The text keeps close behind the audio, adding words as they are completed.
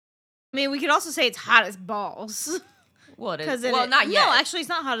I mean, we could also say it's hot as balls. Well, it is. Well, not yet. No, actually, it's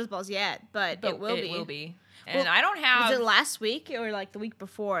not hot as balls yet, but it will be. It will be. And I don't have... Was it last week or like the week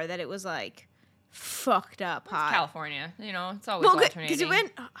before that it was like fucked up hot? It's California. You know, it's always alternating. Because it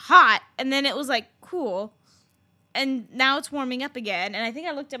went hot and then it was like cool. And now it's warming up again. And I think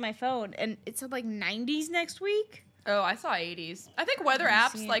I looked at my phone and it said like 90s next week. Oh, I saw 80s. I think weather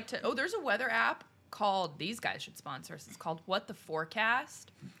apps like to... Oh, there's a weather app called... These guys should sponsor us. It's called What the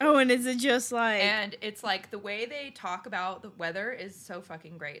Forecast. Oh, and is it just like... And it's like the way they talk about the weather is so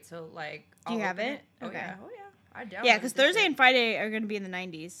fucking great. So like... Do you have it? Okay. Yeah. Oh, yeah. I downloaded it. Yeah, because Thursday and Friday are going to be in the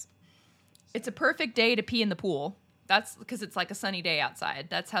 90s. It's a perfect day to pee in the pool. That's because it's like a sunny day outside.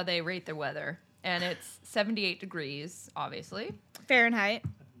 That's how they rate their weather. And it's 78 degrees, obviously. Fahrenheit.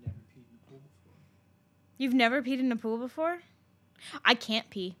 I've never peed in a pool before. You've never peed in a pool before? I can't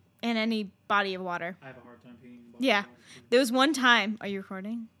pee in any body of water. I have a hard time peeing in Yeah. water. There was one time... Are you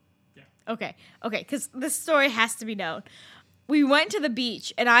recording? Yeah. Okay, because this story has to be known. We went to the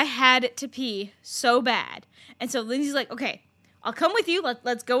beach, and I had to pee so bad. And so Lindsay's like, okay, I'll come with you.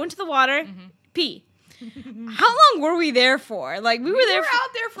 Let's go into the water, pee. How long were we there for? Like, we were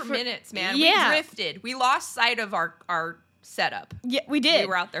out there for minutes, man. Yeah. We drifted. We lost sight of our setup. Yeah, we did. We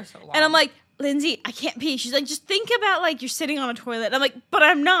were out there so long. And I'm like, Lindsay, I can't pee. She's like, just think about, like, you're sitting on a toilet. And I'm like, but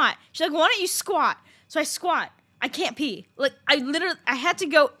I'm not. She's like, why don't you squat? So I squat. I can't pee. Like, I had to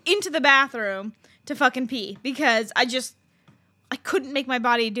go into the bathroom to fucking pee because I couldn't make my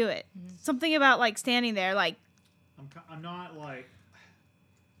body do it. Something about, like, standing there, like... I'm not, like...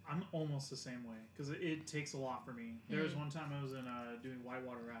 I'm almost the same way, because it takes a lot for me. There was one time I was in doing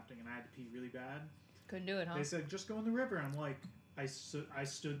whitewater rafting, and I had to pee really bad. Couldn't do it, huh? They said, just go in the river. I'm like... I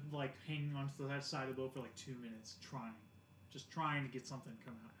stood, like, hanging onto that side of the boat for, like, 2 minutes, trying to get something to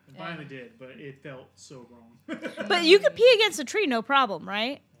come out. And finally did, but it felt so wrong. But you could pee against a tree, no problem,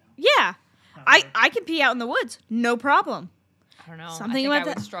 right? Yeah. I can pee out in the woods, no problem. I don't know. Something I about think I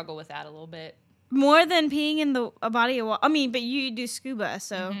would that- struggle with that a little bit. More than peeing in a body of water. I mean, but you do scuba,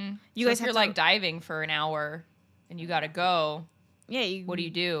 so you guys if you're like diving for an hour and you gotta go. Yeah. What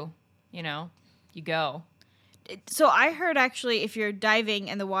do? You know, you go. So I heard actually, if you're diving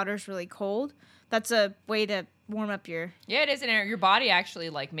and the water's really cold, that's a way to warm up your. Yeah, it is, and your body actually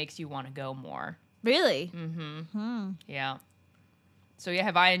like makes you want to go more. Really? Mm-hmm. Yeah. So yeah,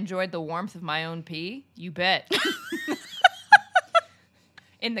 have I enjoyed the warmth of my own pee? You bet.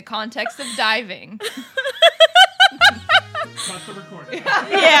 In the context of diving. Cut the recording.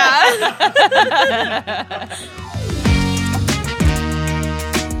 Yeah.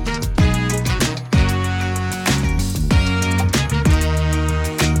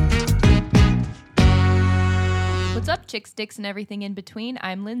 What's up, chick sticks and everything in between?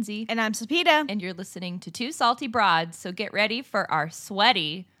 I'm Lindsay. And I'm Sapita. And you're listening to Two Salty Broads, so get ready for our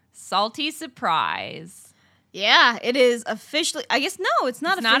sweaty, salty surprise. Yeah, it is officially. I guess no, it's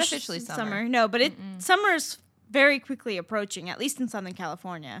not officially summer. No, but summer's very quickly approaching, at least in Southern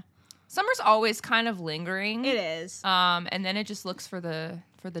California. Summer's always kind of lingering. It is. And then it just looks for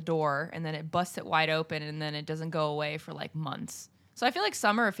the door, and then it busts it wide open, and then it doesn't go away for like months. So I feel like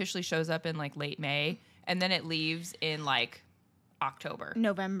summer officially shows up in like late May, and then it leaves in like October,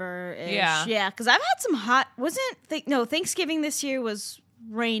 November-ish. Yeah, because I've had some hot. Thanksgiving this year was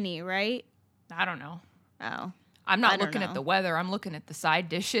rainy, right? I don't know. Oh. I'm not looking at the weather. I'm looking at the side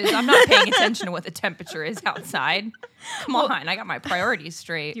dishes. I'm not paying attention to what the temperature is outside. Come on. I got my priorities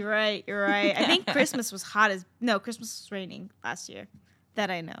straight. You're right. I think Christmas was Christmas was raining last year.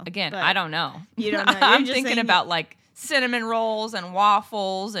 That I know. Again, I don't know. You don't know. I'm thinking about like cinnamon rolls and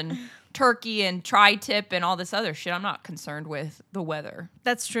waffles and turkey and tri-tip and all this other shit. I'm not concerned with the weather.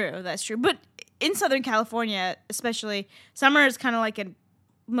 That's true. But in Southern California, especially, summer is kind of like a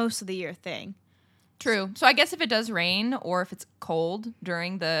most of the year thing. True. So I guess if it does rain or if it's cold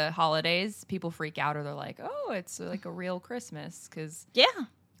during the holidays, people freak out or they're like, oh, it's like a real Christmas. Because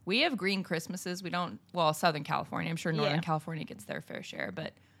we have green Christmases. We don't, Southern California. I'm sure Northern California gets their fair share.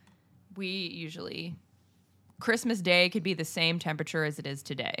 But we usually, Christmas Day could be the same temperature as it is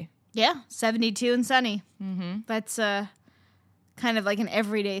today. Yeah, 72 and sunny. Mm-hmm. That's kind of like an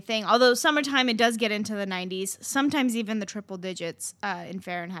everyday thing. Although summertime, it does get into the 90s. Sometimes even the triple digits in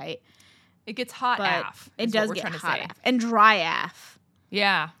Fahrenheit. It gets hot AF. It does get hot AF. And dry AF.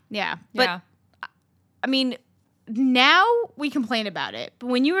 Yeah. Yeah. But, I mean, now we complain about it. But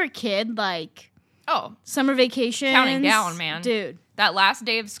when you were a kid, like... Oh. Summer vacations. Counting down, man. Dude. That last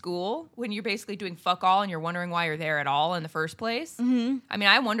day of school, when you're basically doing fuck all and you're wondering why you're there at all in the first place. Mm-hmm. I mean,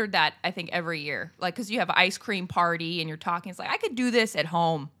 I wondered that, I think, every year. Like, because you have an ice cream party and you're talking. It's like, I could do this at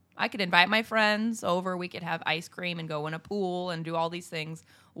home. I could invite my friends over. We could have ice cream and go in a pool and do all these things.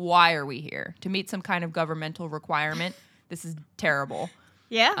 why are we here? To meet some kind of governmental requirement. This is terrible.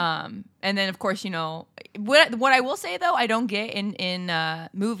 Yeah. And then of course, what I will say though, I don't get in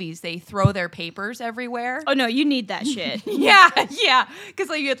movies, they throw their papers everywhere. Oh no, you need that shit. Yeah. Because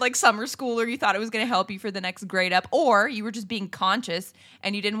like you had like summer school, or you thought it was going to help you for the next grade up, or you were just being conscious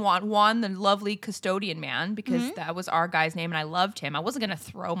and you didn't want Juan, the lovely custodian man, because that was our guy's name and I loved him. I wasn't going to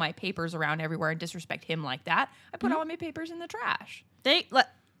throw my papers around everywhere and disrespect him like that. I put all my papers in the trash. They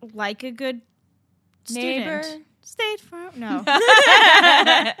like a good Neighbor. student. State Farm. No.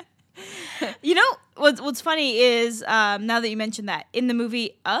 What's funny is now that you mentioned that, in the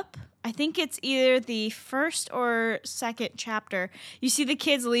movie Up, I think it's either the first or second chapter, you see the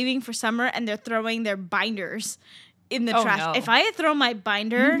kids leaving for summer and they're throwing their binders in the trash. No. If I had thrown my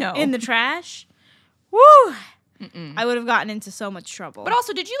binder in the trash, woo, I would have gotten into so much trouble. But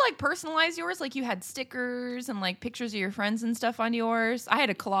also, did you like personalize yours? Like you had stickers and like pictures of your friends and stuff on yours? I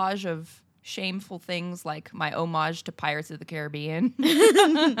had a collage of shameful things like my homage to Pirates of the Caribbean.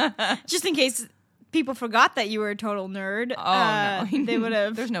 Just in case people forgot that you were a total nerd. Oh, no. They would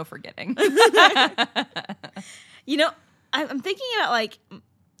have. There's no forgetting. I'm thinking about like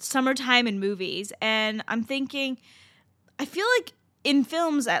summertime in movies, and I'm thinking, I feel like in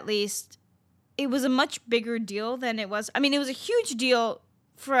films at least, it was a much bigger deal than it was. I mean, it was a huge deal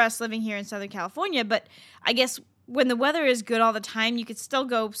for us living here in Southern California, but I guess when the weather is good all the time, you could still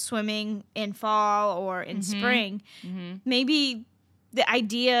go swimming in fall or in spring. Mm-hmm. Maybe the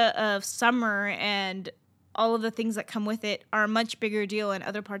idea of summer and all of the things that come with it are a much bigger deal in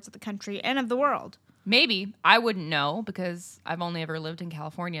other parts of the country and of the world. Maybe. I wouldn't know because I've only ever lived in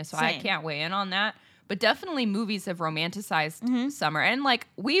California, so Same. I can't weigh in on that. But definitely movies have romanticized summer. And like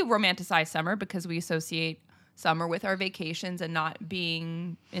we romanticize summer because we associate summer with our vacations and not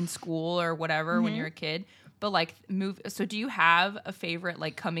being in school or whatever when you're a kid. But like so do you have a favorite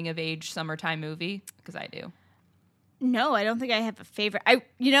like coming of age summertime movie? Because I do. No, I don't think I have a favorite.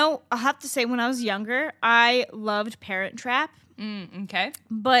 I'll have to say when I was younger, I loved Parent Trap. Okay.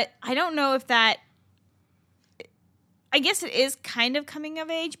 But I don't know if that, I guess it is kind of coming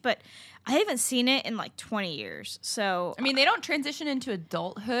of age, but I haven't seen it in like 20 years. So I mean, they don't transition into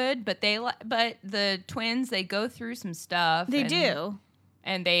adulthood, but the twins, they go through some stuff. They do.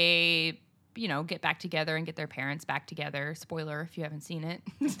 And they, get back together and get their parents back together. Spoiler if you haven't seen it.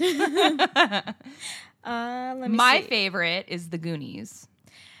 My favorite is The Goonies.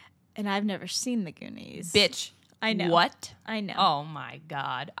 And I've never seen The Goonies. Bitch. I know. What? I know. Oh my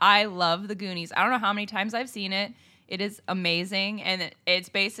God. I love The Goonies. I don't know how many times I've seen it. It is amazing. And it's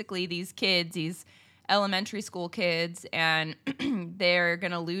basically these kids, these elementary school kids, and they're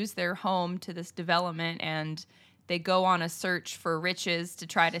going to lose their home to this development, and they go on a search for riches to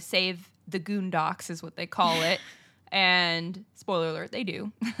try to save the Goondocks is what they call it. And spoiler alert, they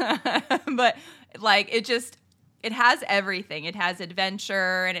do. But like it has everything. It has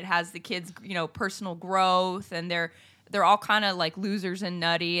adventure, and it has the kids, personal growth, and they're all kind of like losers and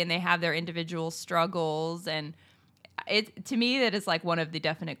nutty, and they have their individual struggles. And to me, that is like one of the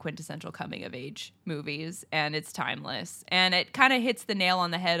definite quintessential coming of age movies, and it's timeless. And it kind of hits the nail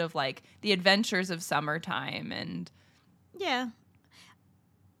on the head of like the adventures of summertime. And yeah,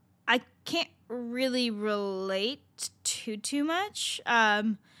 I can't really relate too much.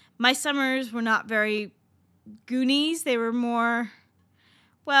 My summers were not very Goonies. They were more,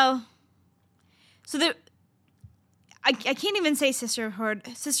 I can't even say Sisterhood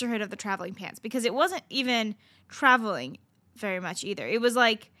of the Traveling Pants, because it wasn't even traveling very much either. It was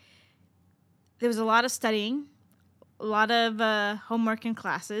like there was a lot of studying, a lot of homework and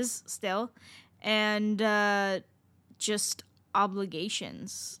classes still, and just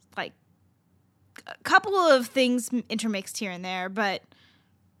obligations, like a couple of things intermixed here and there, but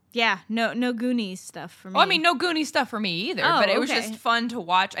yeah, no Goonies stuff for me. Well, I mean, no Goonies stuff for me either, but it was okay. just fun to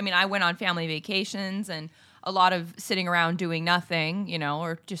watch. I mean, I went on family vacations and a lot of sitting around doing nothing,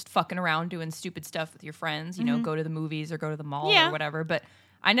 or just fucking around doing stupid stuff with your friends, go to the movies or go to the mall or whatever. But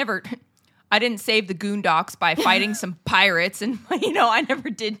I didn't save the Goondocks by fighting some pirates, and, I never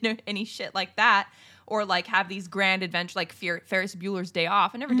did any shit like that. Or like have these grand adventures like Ferris Bueller's Day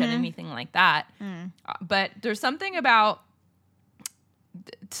Off. I never done anything like that. But there's something about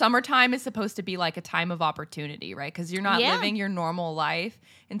summertime is supposed to be like a time of opportunity, right? Because you're not living your normal life.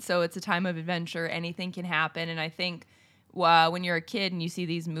 And so it's a time of adventure. Anything can happen. And I think when you're a kid and you see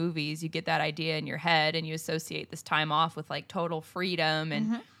these movies, you get that idea in your head and you associate this time off with like total freedom.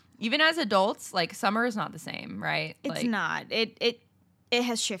 And even as adults, like summer is not the same, right? It's not. It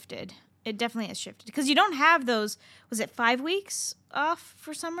has shifted. It definitely has shifted. Because you don't have those, was it 5 weeks off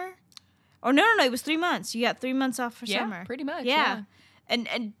for summer? Or no, it was 3 months. You got 3 months off for summer. Pretty much. Yeah.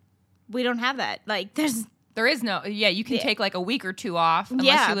 And we don't have that. Like, there is no, you can take like a week or 2 off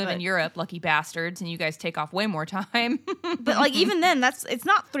unless you live in Europe, lucky bastards, and you guys take off way more time. But like, even then, it's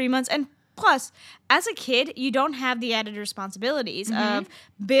not 3 months. And plus, as a kid, you don't have the added responsibilities of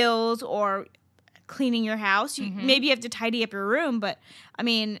bills or cleaning your house. Maybe you have to tidy up your room, but I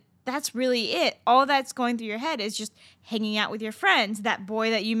mean, that's really it. All that's going through your head is just hanging out with your friends, that boy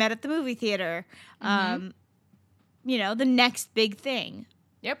that you met at the movie theater, the next big thing.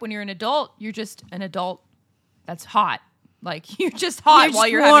 Yep, when you're an adult, you're just an adult that's hot. Like, you're just hot while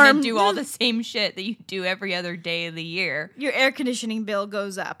you're warm. having to do all the same shit that you do every other day of the year. Your air conditioning bill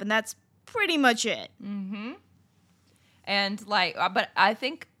goes up, and that's pretty much it. Mm-hmm. And, like, but I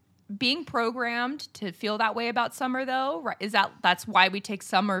think being programmed to feel that way about summer, though, right, that's why we take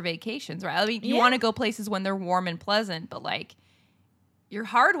summer vacations, right? I mean, you want to go places when they're warm and pleasant, but, like, you're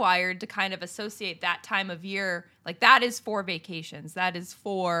hardwired to kind of associate that time of year, like, that is for vacations. That is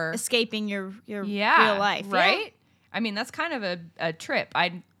for escaping your real life, right? Yeah. I mean, that's kind of a trip.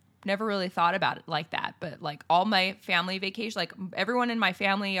 I never really thought about it like that, but like all my family vacation, like everyone in my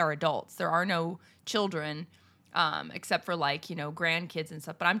family are adults. There are no children, except for like, grandkids and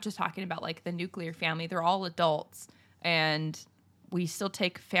stuff. But I'm just talking about like the nuclear family. They're all adults, and we still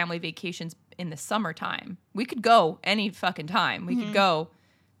take family vacations in the summertime. We could go any fucking time. We could go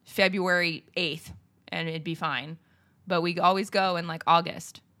February 8th and it'd be fine. But we always go in like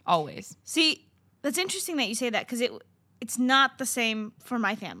August. Always. See, that's interesting that you say that, because it's not the same for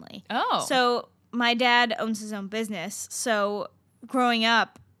my family. Oh. So my dad owns his own business. So growing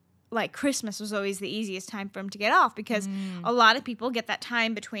up, like, Christmas was always the easiest time for him to get off, because a lot of people get that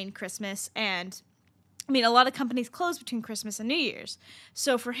time between Christmas and, I mean, a lot of companies close between Christmas and New Year's.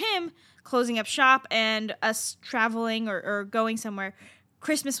 So for him, closing up shop and us traveling or going somewhere,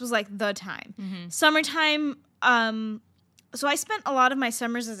 Christmas was like the time. Summertime, so I spent a lot of my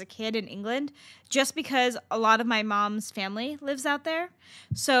summers as a kid in England, just because a lot of my mom's family lives out there.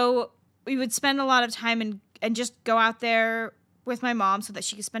 So we would spend a lot of time and just go out there with my mom so that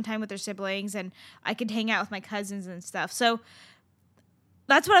she could spend time with her siblings, and I could hang out with my cousins and stuff. So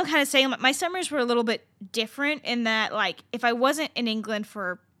that's what I'm kind of saying. My summers were a little bit different in that, like, if I wasn't in England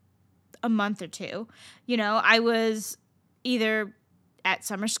for a month or two, I was either at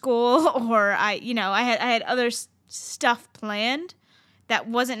summer school or I had other stuff planned that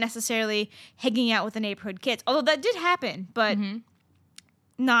wasn't necessarily hanging out with the neighborhood kids. Although that did happen, but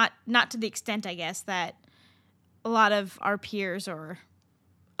not to the extent, I guess, that a lot of our peers or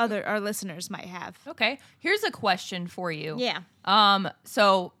our listeners might have. Okay. Here's a question for you. Yeah.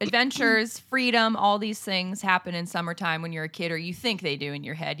 So adventures, freedom, all these things happen in summertime when you're a kid, or you think they do in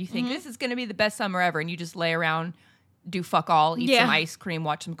your head. You think this is going to be the best summer ever, and you just lay around, do fuck all, eat some ice cream,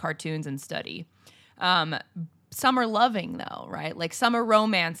 watch some cartoons, and study. Summer loving, though, right? Like summer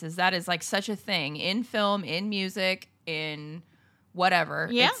romances, that is like such a thing in film, in music, in whatever.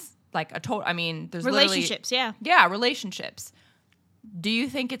 Yeah. It's like a total, I mean, there's relationships, Yeah, relationships. Do you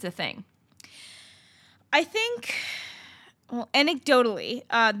think it's a thing? I think, well, anecdotally,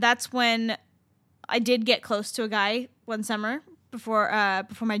 that's when I did get close to a guy one summer before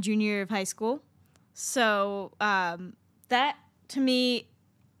my junior year of high school. So that, to me,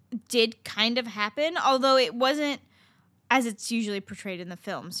 did kind of happen, although it wasn't as it's usually portrayed in the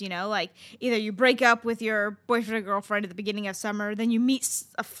films, like either you break up with your boyfriend or girlfriend at the beginning of summer, then you meet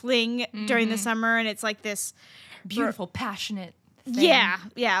a fling during the summer, and it's like this beautiful, passionate thing. Yeah,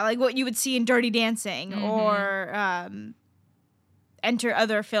 like what you would see in Dirty Dancing or enter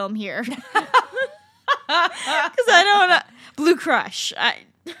other film here. Because I don't Blue Crush.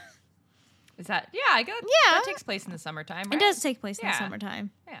 Is that, I guess that takes place in the summertime, right? It does take place in the summertime.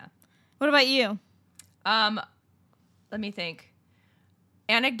 Yeah. What about you? Let me think.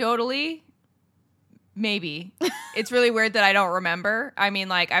 Anecdotally, maybe. It's really weird that I don't remember. I mean,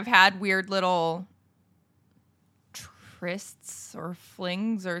 like, I've had weird little trysts or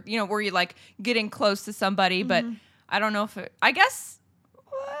flings or, where you're, like, getting close to somebody, but I don't know if I guess,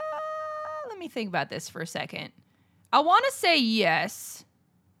 let me think about this for a second. I want to say yes.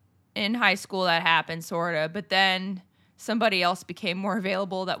 In high school, that happened, sort of, but then somebody else became more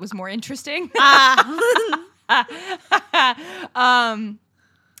available that was more interesting. And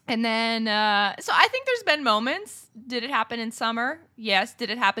then, so I think there's been moments. Did it happen in summer? Yes. Did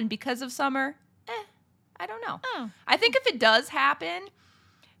it happen because of summer? I don't know. Oh. I think if it does happen,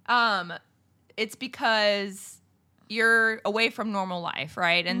 it's because you're away from normal life,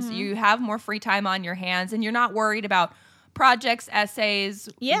 right? And so you have more free time on your hands, and you're not worried about projects, essays,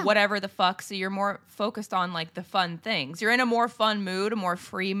 Yeah. whatever the fuck. So you're more focused on like the fun things. You're in a more fun mood, a more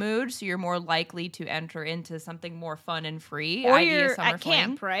free mood. So you're more likely to enter into something more fun and free. Or i.e. a you're summer at fling.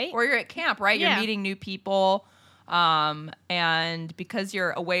 camp, right? Or you're at camp, right? Yeah. You're meeting new people. And because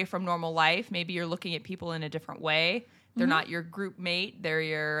you're away from normal life, maybe you're looking at people in a different way. They're not your group mate. They're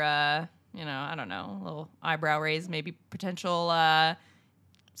your, I don't know, little eyebrow raise, maybe potential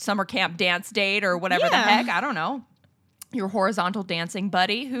summer camp dance date or whatever the heck. I don't know. Your horizontal dancing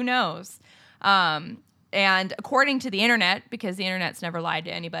buddy. Who knows? And according to the internet, because the internet's never lied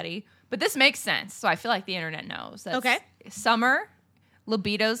to anybody, but this makes sense. So I feel like the internet knows. Okay. Summer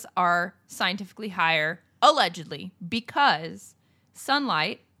libidos are scientifically higher, allegedly, because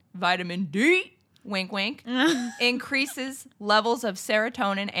sunlight, vitamin D, wink, wink, increases levels of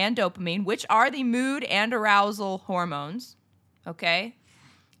serotonin and dopamine, which are the mood and arousal hormones. Okay.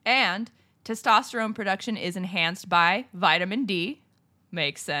 And testosterone production is enhanced by vitamin D.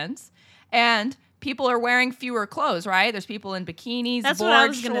 Makes sense. And people are wearing fewer clothes, right? There's people in bikinis, That's board what I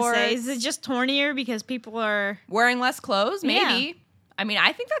was going to shorts. say. Is it just hornier because people are... Wearing less clothes? Maybe. Yeah. I mean,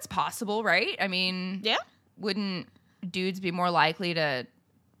 I think that's possible, right? I mean, Yeah. wouldn't dudes be more likely to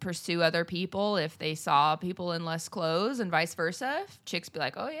pursue other people if they saw people in less clothes and vice versa? If chicks be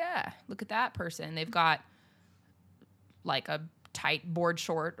like, oh yeah, look at that person. They've got like a tight board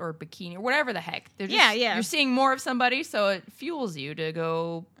short or bikini or whatever the heck. They're just, Yeah. You're seeing more of somebody, so it fuels you to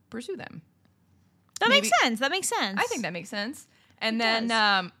go pursue them. That Maybe- makes sense. That makes sense. I think that makes sense. And It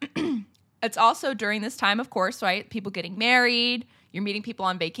then it's also during this time, of course, right? People getting married, you're meeting people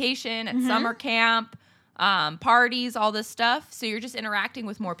on vacation, at summer camp, parties, all this stuff. So you're just interacting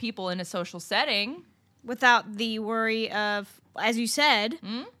with more people in a social setting. Without the worry of, as you said,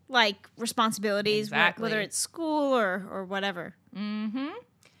 like responsibilities, Exactly. whether it's school or whatever.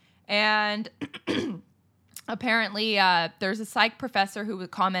 And apparently there's a psych professor who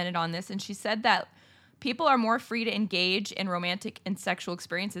commented on this, and she said that people are more free to engage in romantic and sexual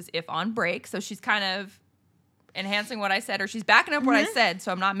experiences if on break. So she's kind of enhancing what I said, or she's backing up what I said,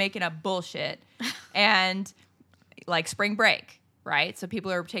 so I'm not making up bullshit. And like spring break, right? So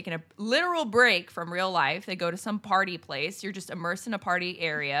people are taking a literal break from real life. They go to some party place. You're just immersed in a party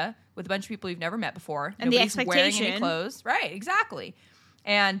area with a bunch of people you've never met before. And the Nobody's wearing any expectation. clothes. Right, exactly.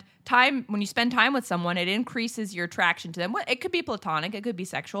 And time, when you spend time with someone, it increases your attraction to them. It could be platonic, it could be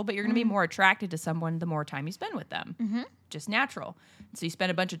sexual, but you're going to be more attracted to someone the more time you spend with them. Just natural. So you spend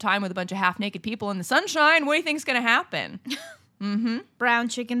a bunch of time with a bunch of half-naked people in the sunshine, what do you think's going to happen? Brown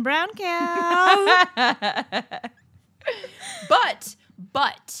chicken, brown cow. But,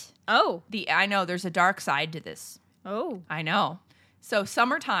 Oh. I know there's a dark side to this. Oh. I know. So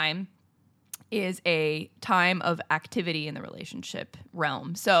summertime is a time of activity in the relationship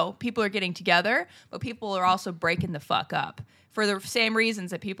realm. So people are getting together, but people are also breaking the fuck up for the same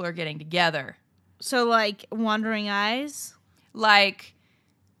reasons that people are getting together. So, like, wandering eyes? Like,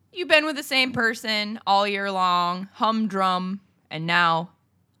 you've been with the same person all year long, humdrum, and now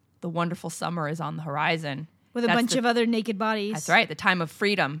the wonderful summer is on the horizon. With a bunch of other naked bodies. That's right, the time of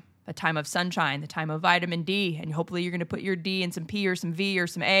freedom, the time of sunshine, the time of vitamin D, and hopefully you're going to put your D in some P or some V or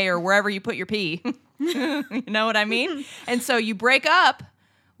some A or wherever you put your P. You know what I mean? And so you break up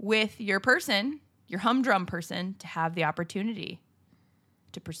with your person, your humdrum person, to have the opportunity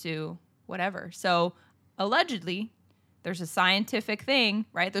to pursue whatever. So allegedly, there's a scientific thing,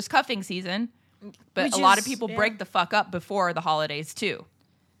 right? There's cuffing season, but Which a lot of is- people yeah. break the fuck up before the holidays too.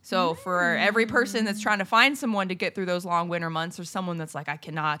 So for every person that's trying to find someone to get through those long winter months, there's someone that's like, I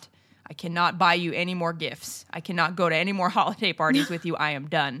cannot buy you any more gifts. I cannot go to any more holiday parties with you. I am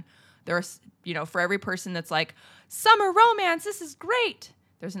done. There's, for every person that's like, summer romance, this is great.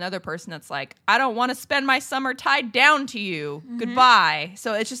 There's another person that's like, I don't want to spend my summer tied down to you. Goodbye.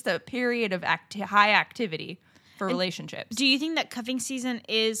 So it's just a period of high activity for relationships. Do you think that cuffing season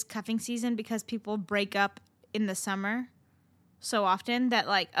is cuffing season because people break up in the summer so often that,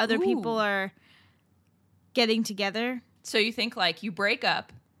 like, other people are getting together? So you think like you break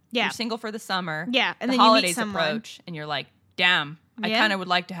up, Yeah. you're single for the summer, Yeah, and the then you meet holidays someone. approach, and you're like, damn, I Yeah. kind of would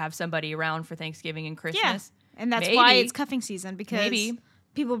like to have somebody around for Thanksgiving and Christmas. Yeah. And that's why Maybe. it's cuffing season, because Maybe.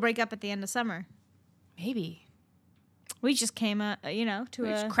 people break up at the end of summer. Maybe. We just came, to We're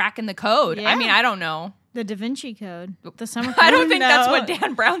just cracking the code. Yeah. I mean, I don't know. the Da Vinci Code. The summer code. I don't think that's what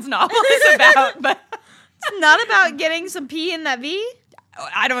Dan Brown's novel is about, but It's not about getting some P in that V.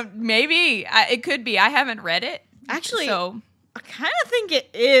 I don't, maybe. It could be. I haven't read it. Actually, So, I kind of think it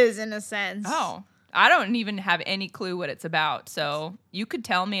is in a sense. oh, I don't even have any clue what it's about. So you could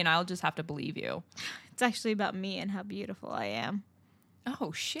tell me and I'll just have to believe you. It's actually about me and how beautiful I am.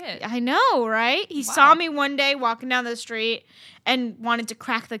 Oh, shit. I know, right? He saw me one day walking down the street and wanted to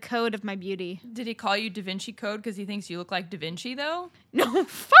crack the code of my beauty. Did he call you Da Vinci Code because he thinks you look like Da Vinci, though? No,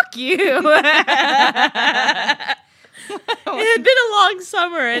 fuck you. It had been a long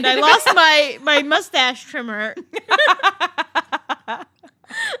summer, and I lost my mustache trimmer.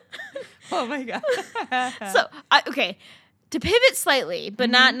 Oh, my God. So, okay, to pivot slightly, but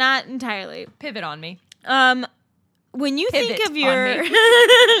not entirely. Pivot on me. When you Pivot think of your...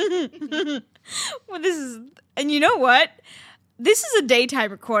 well, this is... And you know what? This is a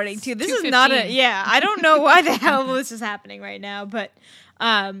daytime recording, too. This is not a... Yeah, I don't know why the hell this is happening right now, but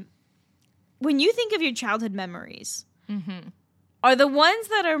when you think of your childhood memories, are the ones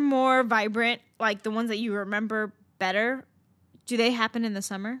that are more vibrant, like the ones that you remember better, do they happen in the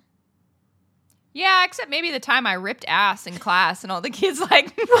summer? Yeah, except maybe the time I ripped ass in class and all the kids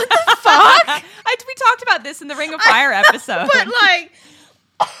like, what the fuck? We talked about this in the Ring of Fire episode. But like...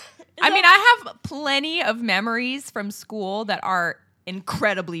 I mean, I have plenty of memories from school that are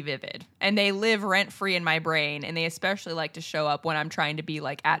incredibly vivid, and they live rent-free in my brain, and they especially like to show up when I'm trying to be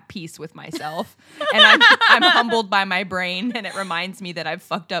like at peace with myself. And I'm humbled by my brain, and it reminds me that I've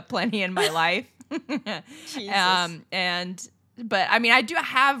fucked up plenty in my life. Jesus. But I mean, I do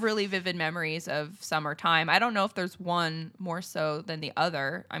have really vivid memories of summertime. I don't know if there's one more so than the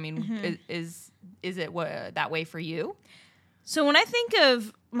other. I mean, is it that way for you? So when I think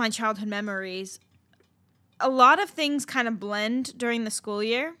of my childhood memories, a lot of things kind of blend during the school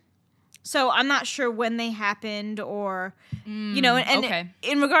year. So I'm not sure when they happened or, and okay.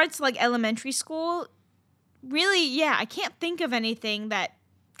 In regards to like elementary school, really, yeah, I can't think of anything that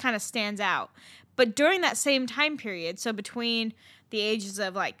kind of stands out. But during that same time period, so between the ages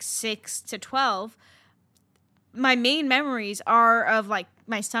of like 6 to 12, my main memories are of like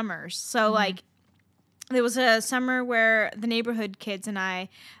my summers. So like there was a summer where the neighborhood kids and I,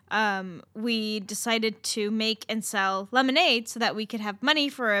 we decided to make and sell lemonade so that we could have money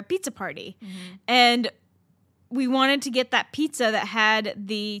for a pizza party. And we wanted to get that pizza that had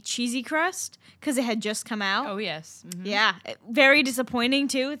the cheesy crust because it had just come out. Oh, yes. Mm-hmm. Yeah. Very disappointing,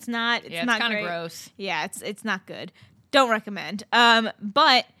 too. It's not it's not kind of great. gross. Yeah, it's not good. Don't recommend.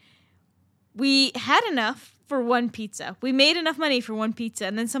 But we had enough for one pizza. We made enough money for one pizza.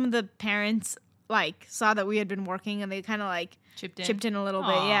 And then some of the parents, like, saw that we had been working and they kind of, like, chipped in a little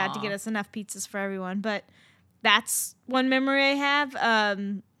bit. Yeah, to get us enough pizzas for everyone. But that's one memory I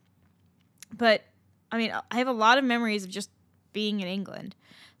have. But... I mean, I have a lot of memories of just being in England.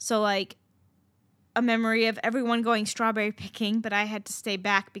 So, like, a memory of everyone going strawberry picking, but I had to stay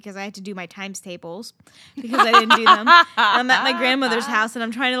back because I had to do my times tables because I didn't do them. And I'm at my grandmother's house, and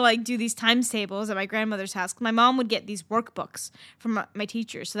I'm trying to, like, do these times tables at my grandmother's house. My mom would get these workbooks from my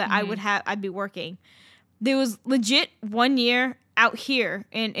teacher so that I'd be working. There was legit 1 year out here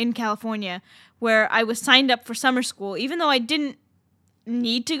in California where I was signed up for summer school, even though I didn't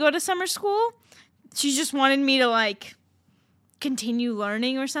need to go to summer school. She just wanted me to, like, continue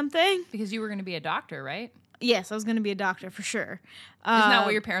learning or something. Because you were going to be a doctor, right? Yes, I was going to be a doctor for sure. Isn't that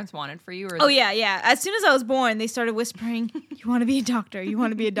what your parents wanted for you? Or yeah. As soon as I was born, they started whispering, you want to be a doctor, you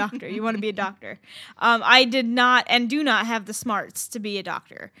want to be a doctor, you want to be a doctor. I did not and do not have the smarts to be a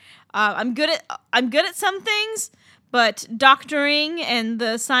doctor. I'm good at some things, but doctoring and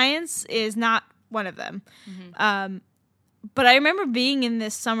the science is not one of them. But I remember being in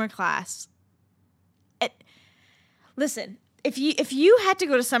this summer class. Listen, if you had to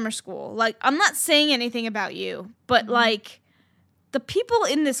go to summer school, like, I'm not saying anything about you, but like, the people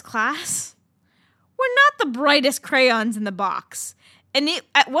in this class were not the brightest crayons in the box. And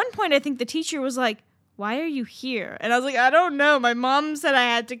at one point, I think the teacher was like, "Why are you here?" And I was like, "I don't know. My mom said I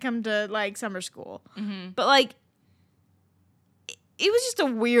had to come to like summer school." But like, it was just a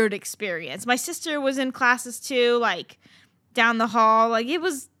weird experience. My sister was in classes too, like down the hall. Like, it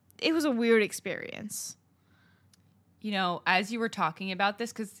was a weird experience. You know, as you were talking about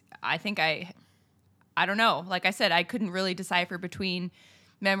this, because I think I don't know. Like I said, I couldn't really decipher between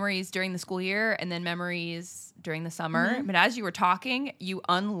memories during the school year and then memories during the summer. But as you were talking, you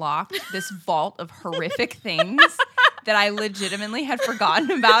unlocked this vault of horrific things that I legitimately had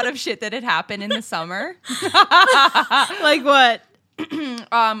forgotten about of shit that had happened in the summer. Like what?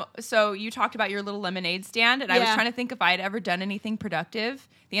 So you talked about your little lemonade stand, and I was trying to think if I had ever done anything productive.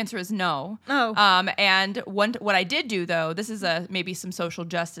 The answer is no. Oh. And what I did do, though, this is maybe some social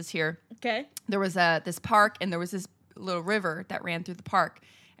justice here. Okay. There was this park, and there was this little river that ran through the park.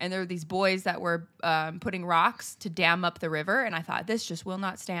 And there were these boys that were putting rocks to dam up the river. And I thought, this just will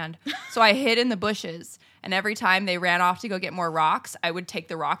not stand. So I hid in the bushes. And every time they ran off to go get more rocks, I would take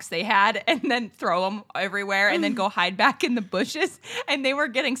the rocks they had and then throw them everywhere and then go hide back in the bushes. And they were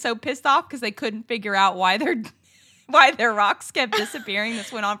getting so pissed off because they couldn't figure out why their rocks kept disappearing.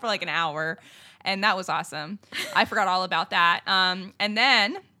 This went on for like an hour. And that was awesome. I forgot all about that. And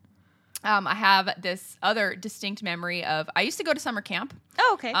then I have this other distinct memory of I used to go to summer camp.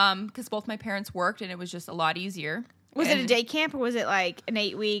 Oh, okay. Because both my parents worked and it was just a lot easier. Was it a day camp or was it like an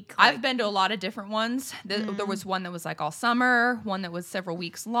 8-week? I've been to a lot of different ones. There was one that was like all summer, one that was several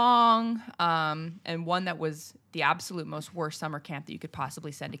weeks long, and one that was the absolute most worst summer camp that you could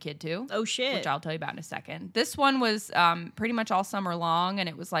possibly send a kid to. Oh, shit. Which I'll tell you about in a second. This one was pretty much all summer long, and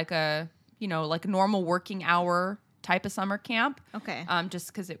it was like a normal working hour type of summer camp. Okay. Just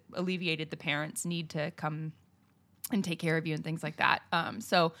because it alleviated the parents' need to come and take care of you and things like that.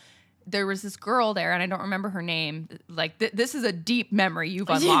 So there was this girl there, and I don't remember her name. Like, this is a deep memory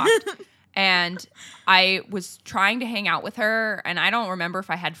you've unlocked. And I was trying to hang out with her, and I don't remember if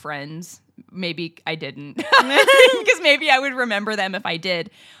I had friends. Maybe I didn't, because maybe I would remember them if I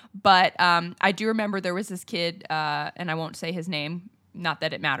did. But I do remember there was this kid, and I won't say his name. Not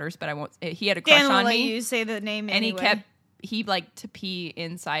that it matters, but I won't. He had a crush Dan on will me. let you say the name and anyway. he liked to pee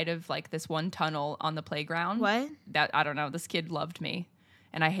inside of like this one tunnel on the playground. What? That I don't know. This kid loved me,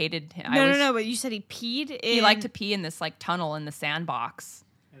 and I hated him. No. But you said he peed. He liked to pee in this like tunnel in the sandbox.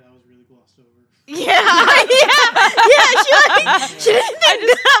 Yeah, that was really glossed over. Yeah. She didn't think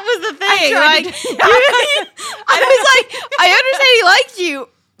that was the thing. I was like, I understand he liked you.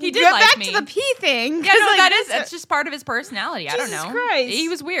 He did Go like back me. to the pee thing. Yeah, no, like, that's just part of his personality. I don't Jesus know. Christ. He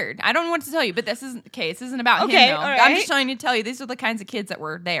was weird. I don't know what to tell you, but this isn't okay. This isn't about Okay, him. Though. all I'm right. just trying to tell you these are the kinds of kids that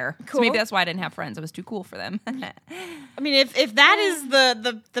were there. Cool. So maybe that's why I didn't have friends. I was too cool for them. I mean, if that is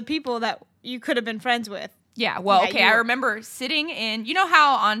the people that you could have been friends with. Yeah, well, Yeah, okay, you I were- remember sitting in, you know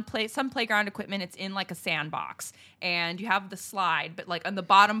how on some playground equipment, it's in like a sandbox, and you have the slide, but like on the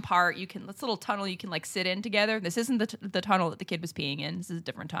bottom part, this little tunnel you can like sit in together. This isn't the tunnel that the kid was peeing in. This is a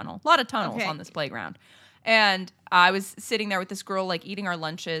different tunnel. A lot of tunnels Okay. on this playground. And I was sitting there with this girl, like eating our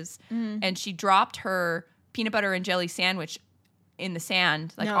lunches, and she dropped her peanut butter and jelly sandwich in the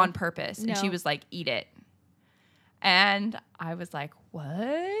sand, like No. on purpose. And she No. was like, eat it. And I was like,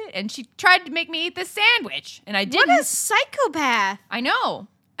 what? And she tried to make me eat this sandwich. And I didn't. What a psychopath. I know.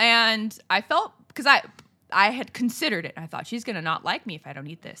 And I felt, because I had considered it. I thought, she's going to not like me if I don't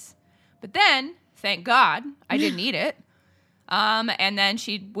eat this. But then, thank God, I didn't eat it. And then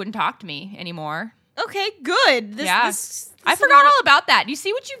she wouldn't talk to me anymore. Okay, good. I forgot all about that. You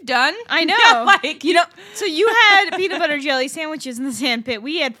see what you've done? I know. Yeah, like, you know, so you had peanut butter jelly sandwiches in the sand pit.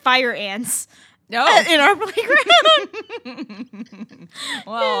 We had fire ants. No. In our playground.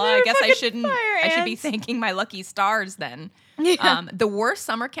 Well, Yeah, I guess I fucking shouldn't. fire I should be ants. thanking my lucky stars then. Yeah. The worst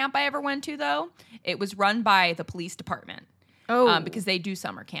summer camp I ever went to, though, it was run by the police department. Because they do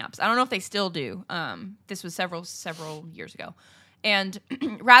summer camps. I don't know if they still do. This was several years ago. And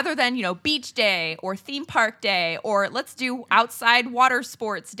rather than, beach day or theme park day or let's do outside water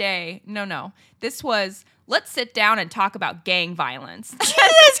sports day. No. This was, let's sit down and talk about gang violence.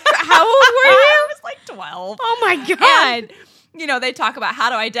 Jesus, how old were you? I was like 12. Oh my God. And, they talk about how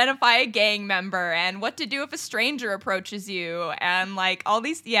to identify a gang member and what to do if a stranger approaches you and like all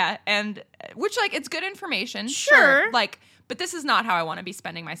these, and which like it's good information. Sure. Like, but this is not how I want to be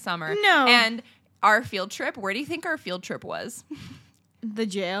spending my summer. No. And our field trip, where do you think our field trip was? The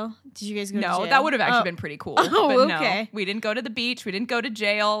jail? Did you guys go to No, jail? that would have actually been pretty cool. Oh, but no, okay. we didn't go to the beach. We didn't go to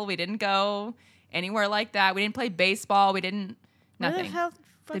jail. We didn't go anywhere like that. We didn't play baseball. We didn't, Where nothing. fuck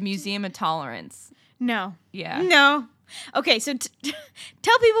The did- Museum of Tolerance. No. Yeah. No. Okay, so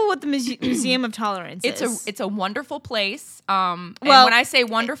tell people what the Museum of Tolerance is. It's a wonderful place. And Well, when I say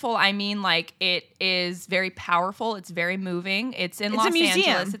wonderful, I mean like it is very powerful. It's very moving. It's in Los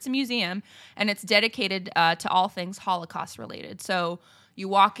Angeles. It's a museum, and it's dedicated to all things Holocaust related. So you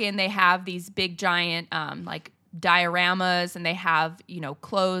walk in, they have these big giant like dioramas, and they have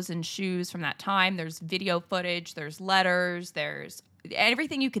clothes and shoes from that time. There's video footage. There's letters. There's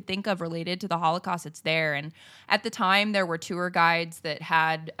everything you could think of related to the Holocaust. It's there. And at the time, there were tour guides that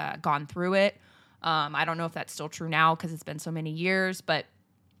had gone through it. I don't know if that's still true now because it's been so many years, but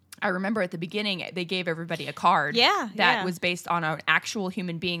I remember at the beginning, they gave everybody a card that was based on an actual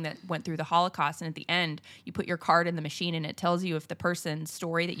human being that went through the Holocaust. And at the end, you put your card in the machine and it tells you if the person's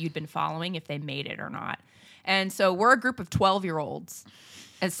story that you'd been following, if they made it or not. And so we're a group of 12-year-olds.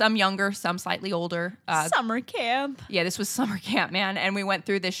 And some younger, some slightly older. Summer camp. Yeah, this was summer camp, man. And we went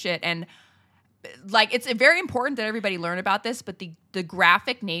through this shit. And like, it's very important that everybody learn about this, but the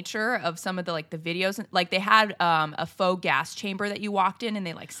graphic nature of some of the, like, the videos, like, they had a faux gas chamber that you walked in and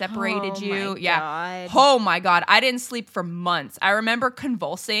they, like, separated you. God. Oh my God. I didn't sleep for months. I remember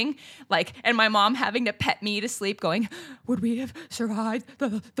convulsing, like, and my mom having to pet me to sleep going, would we have survived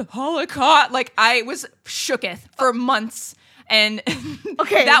the Holocaust? Like, I was shooketh for months. And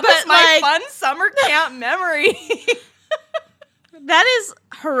Okay, that was but, my like- fun summer camp memory. That is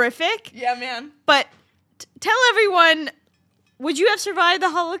horrific. Yeah, man. But tell everyone, would you have survived the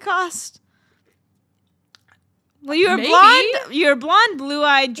Holocaust? Well, you're Maybe. blonde. You're a blonde,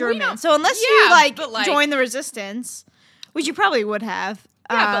 blue-eyed German. don't- So unless yeah, you like but, like- join the resistance, which you probably would have.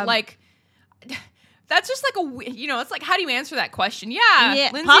 Yeah, but like, that's just like it's like, how do you answer that question? Yeah, Yeah,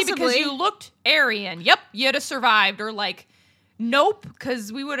 Lindsay, possibly. because you looked Aryan. Yep, you'd have survived. Or like, nope,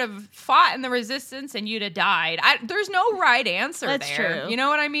 because we would have fought in the resistance and you'd have died. There's no right answer That's there. true. You know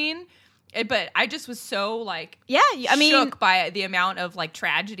what I mean? But I just was so like, yeah, I mean, shook by the amount of like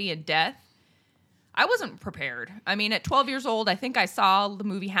tragedy and death. I wasn't prepared. I mean, at 12 years old, I think I saw the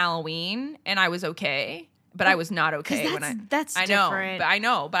movie Halloween and I was okay. But I was not okay that's I know, different.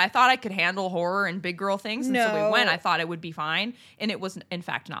 but I thought I could handle horror and big girl things, and so we No. went. I thought it would be fine, and it was in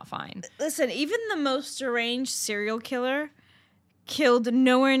fact not fine. Listen, even the most deranged serial killer killed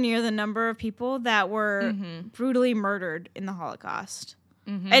nowhere near the number of people that were brutally murdered in the Holocaust,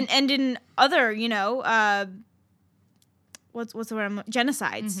 and in other, what's the word?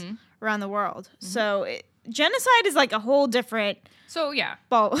 Genocides around the world. So genocide is like a whole different So yeah,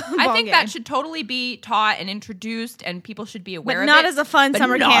 ball. I think game. that should totally be taught and introduced, and people should be aware but of not it. as a fun But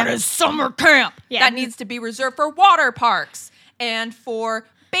summer not camp. as summer camp. Yeah. That needs to be reserved for water parks and for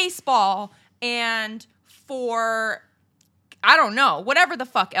baseball and for, I don't know, whatever the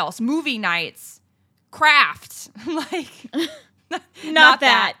fuck else, movie nights, crafts, like Not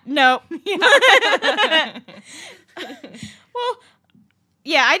that. Nope. Well,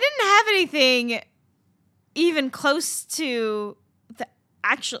 yeah, I didn't have anything even close to the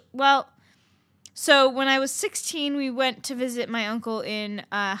actual. Well, so when I was 16, we went to visit my uncle in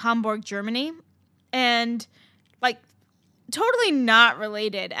Hamburg, Germany, and like totally not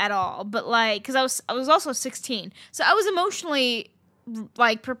related at all. But like, because I was also 16, so I was emotionally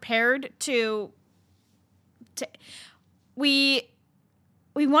like prepared to. We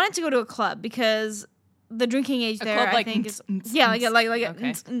wanted to go to a club because the drinking age there, club, I like, think, is okay.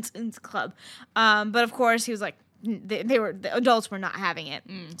 a club. But of course, he was like, the adults were not having it.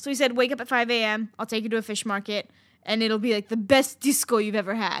 So he said, "Wake up at 5 a.m. I'll take you to a fish market, and it'll be like the best disco you've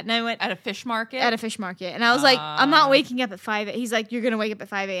ever had." And I went At a fish market? at a fish market, and I was like, "I'm not waking up at 5." He's like, "You're gonna wake up at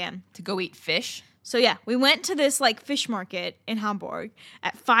 5 a.m." To go eat fish? So yeah, we went to this like fish market in Hamburg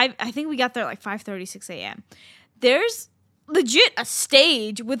at 5. I think we got there at like 5:30, 6 a.m. There's legit a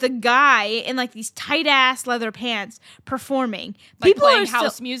stage with a guy in like these tight ass leather pants performing. Like People playing are still,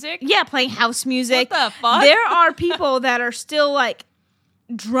 house music? Yeah, playing house music. What the fuck? There are people that are still like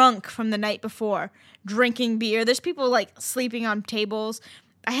drunk from the night before, drinking beer. There's people like sleeping on tables.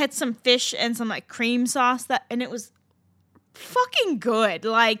 I had some fish and some like cream sauce and it was fucking good.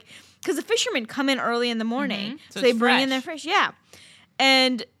 Like, because the fishermen come in early in the morning, So so they it's bring in fresh. their fish. Yeah,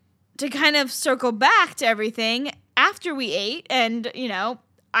 and to kind of circle back to everything, after we ate, and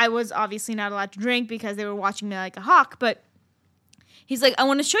I was obviously not allowed to drink because they were watching me like a hawk, but he's like, "I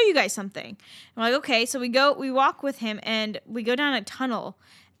want to show you guys something." I'm like, "Okay." So we walk with him, and we go down a tunnel,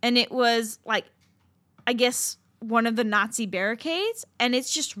 and it was like, I guess, one of the Nazi barricades, and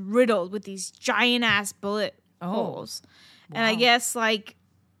it's just riddled with these giant ass bullet holes. And I guess like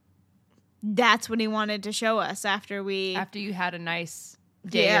that's what he wanted to show us after After you had a nice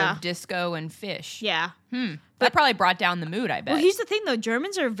day Yeah. of disco and fish. yeah. That probably brought down the mood, I bet. Well, here's the thing though,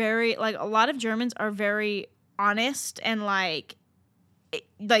 Germans are very like a lot of Germans are very honest and like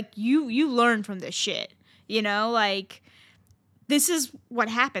you learn from this shit. Like this is what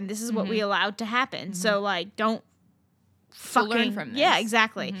happened. This is what we allowed to happen. So like don't So fucking learn from this. Yeah,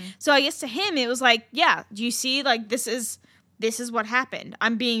 exactly. So I guess to him it was like, yeah, do you see like this is what happened.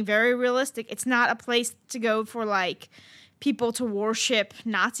 I'm being very realistic. It's not a place to go for like people to worship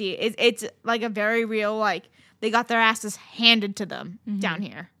Nazi. It's like a very real like they got their asses handed to them down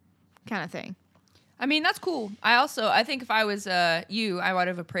here kind of thing. I mean, that's cool. I think if I was you, I would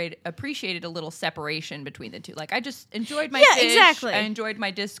have appreciated a little separation between the two. Like, I just enjoyed my fish. exactly. I enjoyed my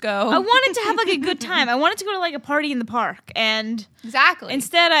disco. I wanted to have like a good time. I wanted to go to like a party in the park, and Exactly.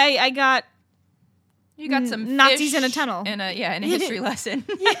 instead I got You got some Nazis fish in a tunnel. and a history lesson.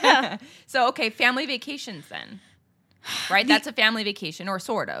 Yeah. So, okay, family vacations then. Right? That's a family vacation, or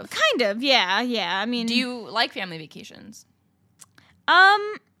sort of. kind of, yeah. I mean, Do you like family vacations?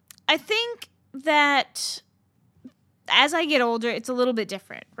 I think that as I get older, it's a little bit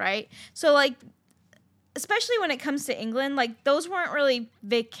different, right? So, like, especially when it comes to England, like, those weren't really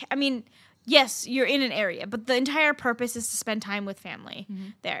I mean, yes, you're in an area, but the entire purpose is to spend time with family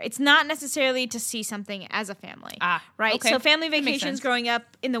there. It's not necessarily to see something as a family, right? Okay. So family vacations growing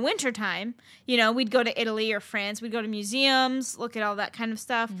up in the wintertime, you know, we'd go to Italy or France. We'd go to museums, look at all that kind of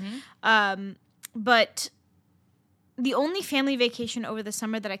stuff. But the only family vacation over the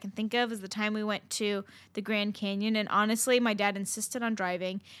summer that I can think of is the time we went to the Grand Canyon. And honestly, my dad insisted on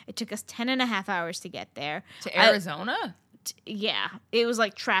driving. It took us 10.5 hours to get there. To Arizona? Yeah, it was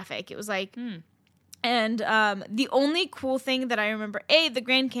like traffic. It was like, and the only cool thing that I remember, the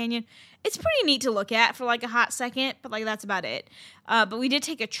Grand Canyon, it's pretty neat to look at for like a hot second, but like that's about it. But we did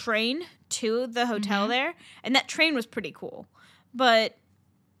take a train to the hotel there, and that train was pretty cool. But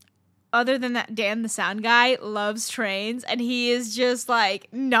other than that, Dan, the sound guy, loves trains, and he is just like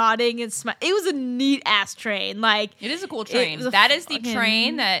nodding and smiling. It was a neat ass train. Like, it is a cool train. That is the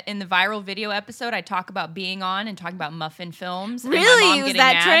train that in the viral video episode I talk about being on and talking about Muffin Films. Really? It was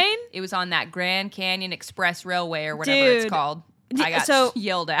that train? It was on that Grand Canyon Express Railway or whatever it's called. I got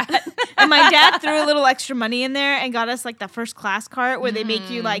yelled at. And my dad threw a little extra money in there and got us like the first class cart where they make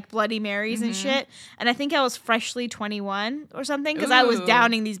you like Bloody Marys and shit. And I think I was freshly 21 or something because I was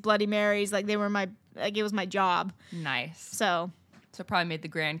downing these Bloody Marys like they were it was my job. Nice. So it probably made the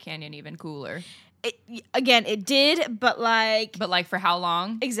Grand Canyon even cooler. It did, but like... But like for how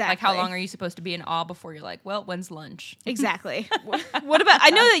long? Exactly. Like how long are you supposed to be in awe before you're like, well, when's lunch? Exactly. What about...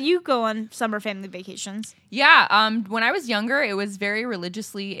 I know that you go on summer family vacations. Yeah. When I was younger, it was very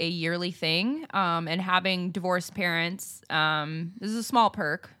religiously a yearly thing. And having divorced parents, this is a small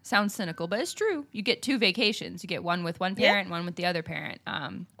perk. Sounds cynical, but it's true. You get 2 vacations. You get one with one parent, one with the other parent.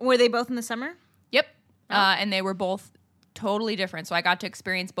 Were they both in the summer? Yep. Oh. And they were both... totally different. So I got to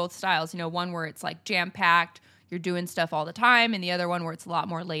experience both styles. You know, one where it's like jam-packed, you're doing stuff all the time, and the other one where it's a lot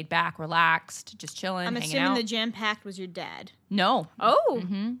more laid back, relaxed, just chilling, hanging out. I'm assuming the jam-packed was your dad. No. Oh.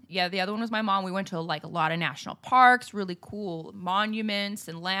 Yeah, the other one was my mom. We went to like a lot of national parks, really cool monuments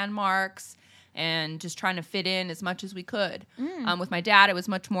and landmarks, and just trying to fit in as much as we could. With my dad, it was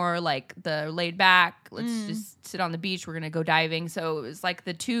much more like the laid back, let's just sit on the beach, we're going to go diving. So it was like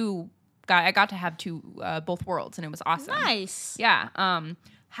I got to have both worlds, and it was awesome. Nice. Yeah.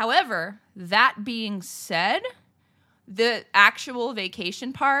 However, that being said, the actual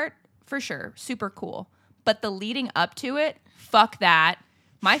vacation part, for sure, super cool. But the leading up to it, fuck that.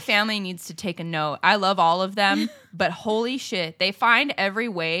 My family needs to take a note. I love all of them, but holy shit, they find every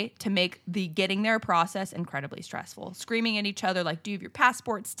way to make the getting there process incredibly stressful. Screaming at each other like, do you have your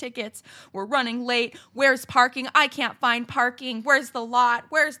passports, tickets? We're running late. Where's parking? I can't find parking. Where's the lot?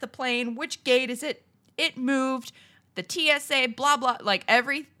 Where's the plane? Which gate is it? It moved. The TSA, blah, blah, like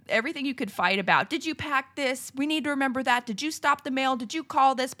everything you could fight about. Did you pack this? We need to remember that. Did you stop the mail? Did you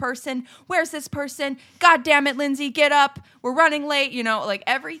call this person? Where's this person? God damn it, Lindsay, get up. We're running late. You know, like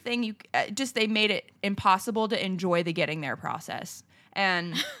everything they made it impossible to enjoy the getting there process.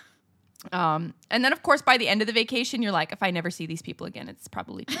 And then of course by the end of the vacation, you're like, if I never see these people again, it's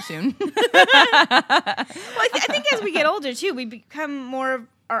probably too soon. Well, I think as we get older too, we become more of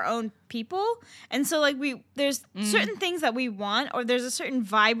our own people, and so like there's certain things that we want, or there's a certain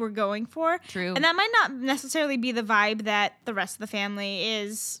vibe we're going for. True. And that might not necessarily be the vibe that the rest of the family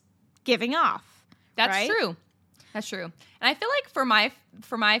is giving off. That's right? true. That's true. And I feel like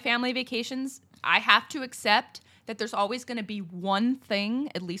for my family vacations, I have to accept that there's always going to be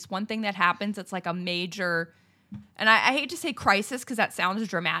at least one thing that happens that's like a major, and I hate to say crisis because that sounds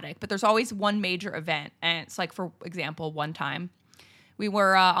dramatic, but there's always one major event. And it's like, for example, one time we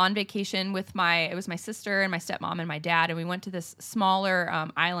were on vacation with my sister and my stepmom and my dad, and we went to this smaller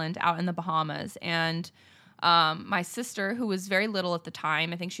island out in the Bahamas. And my sister, who was very little at the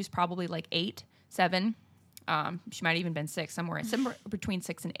time, I think she was probably like 8, 7, she might have even been 6, somewhere between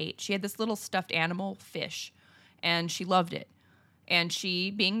 6 and 8. She had this little stuffed animal fish, and she loved it. And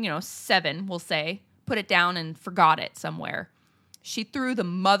she, being 7, we'll say, put it down and forgot it somewhere. She threw the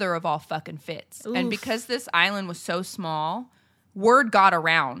mother of all fucking fits. Oof. And because this island was so small, word got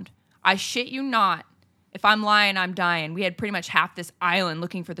around. I shit you not. If I'm lying, I'm dying. We had pretty much half this island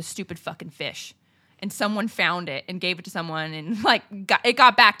looking for the stupid fucking fish. And someone found it and gave it to someone, and it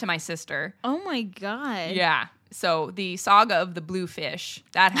got back to my sister. Oh my God. Yeah. So the saga of the blue fish,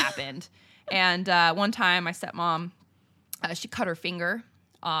 that happened. And one time my stepmom, she cut her finger,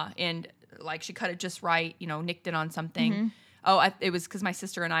 and she cut it just right, nicked it on something. Mm-hmm. It was because my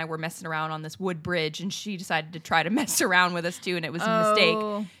sister and I were messing around on this wood bridge, and she decided to try to mess around with us too, and it was a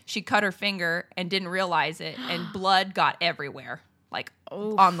mistake. She cut her finger and didn't realize it, and blood got everywhere,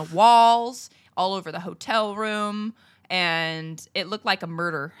 on the walls, all over the hotel room. And it looked like a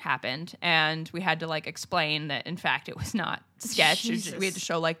murder happened. And we had to like explain that, in fact, it was not sketch. We had to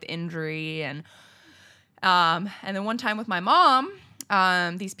show like the injury. And then one time with my mom,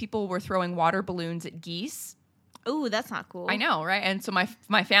 these people were throwing water balloons at geese. Ooh, that's not cool. I know, right? And so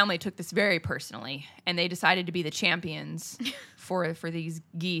my family took this very personally, and they decided to be the champions for these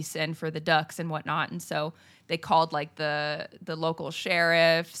geese and for the ducks and whatnot. And so they called like the local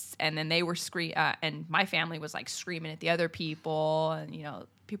sheriffs, and then they were and my family was like screaming at the other people, and you know,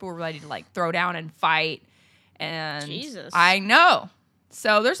 people were ready to like throw down and fight. And Jesus, I know.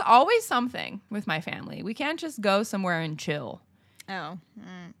 So there's always something with my family. We can't just go somewhere and chill. Oh,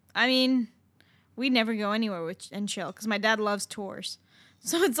 I mean, we never go anywhere and chill because my dad loves tours.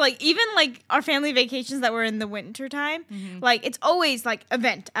 So it's like, even like our family vacations that were in the winter time, like it's always like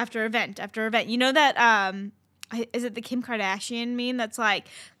event after event after event. You know that, is it the Kim Kardashian meme that's like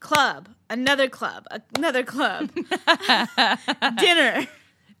club, another club, dinner.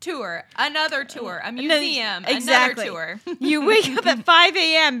 Tour, another tour, a museum, exactly. Another tour. You wake up at 5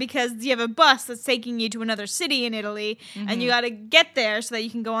 a.m. because you have a bus that's taking you to another city in Italy, and you got to get there so that you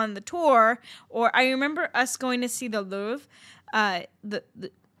can go on the tour. Or I remember us going to see the Louvre, I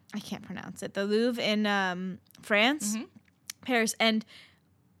can't pronounce it, the Louvre in France, Paris, and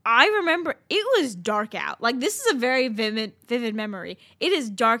I remember it was dark out. Like, this is a very vivid memory. It is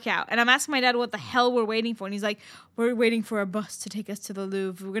dark out. And I'm asking my dad what the hell we're waiting for. And he's like, we're waiting for a bus to take us to the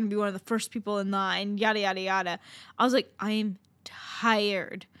Louvre. We're going to be one of the first people in line, yada, yada, yada. I was like, I am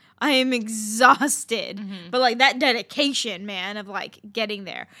tired. I am exhausted. But, like, that dedication, man, of, like, getting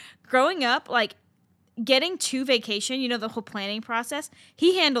there. Growing up, like, getting to vacation, you know, the whole planning process,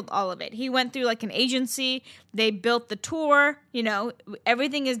 he handled all of it. He went through like an agency, they built the tour, you know,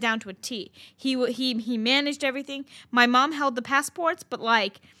 everything is down to a T. He managed everything. My mom held the passports, but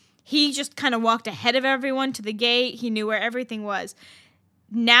like he just kind of walked ahead of everyone to the gate. He knew where everything was.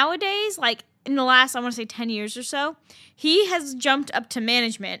 Nowadays, like in the last, I want to say 10 years or so, he has jumped up to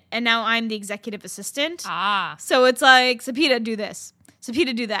management, and now I'm the executive assistant. So it's like, Sapita, do this.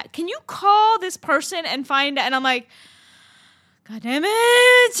 Sapita, do that. Can you call this person and find out? And I'm like, God damn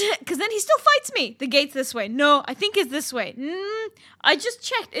it. Because then he still fights me. The gate's this way. No, I think it's this way. I just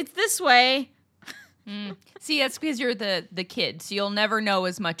checked. It's this way. See, that's because you're the kid, so you'll never know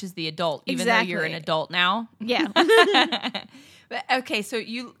as much as the adult, even though you're an adult now. Yeah. But, okay, so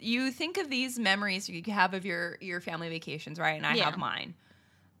you think of these memories you have of your family vacations, right? And I have mine.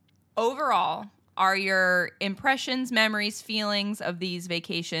 Overall, are your impressions, memories, feelings of these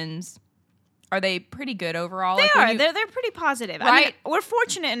vacations, are they pretty good overall? They are. They're pretty positive. Right? I mean, we're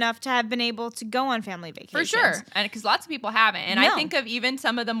fortunate enough to have been able to go on family vacations. For sure. And because lots of people haven't. And I think of even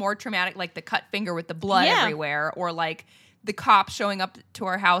some of the more traumatic, like the cut finger with the blood everywhere, or like the cops showing up to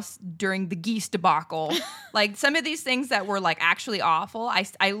our house during the geese debacle. Like some of these things that were like actually awful.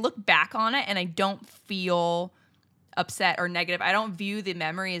 I look back on it and I don't feel upset or negative. I don't view the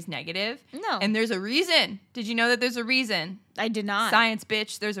memory as negative. No. And there's a reason. Did you know that there's a reason? I did not. Science,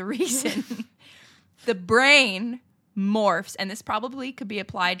 bitch. There's a reason. The brain morphs, and this probably could be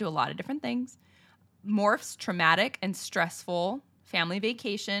applied to a lot of different things, morphs traumatic and stressful family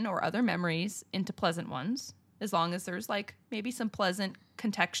vacation or other memories into pleasant ones, as long as there's like maybe some pleasant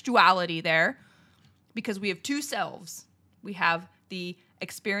contextuality there, because we have two selves. We have the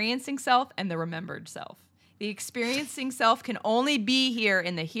experiencing self and the remembered self. The experiencing self can only be here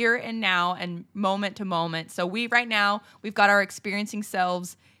in the here and now and moment to moment. So we've got our experiencing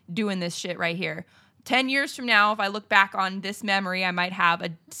selves doing this shit right here. 10 years from now, if I look back on this memory, I might have a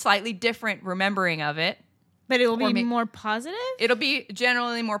slightly different remembering of it. But it will be more positive? It'll be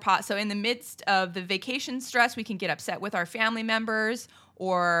generally more positive. So in the midst of the vacation stress, we can get upset with our family members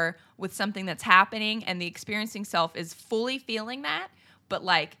or with something that's happening, and the experiencing self is fully feeling that. But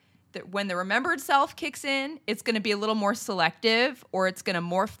like, when the remembered self kicks in, it's going to be a little more selective, or it's going to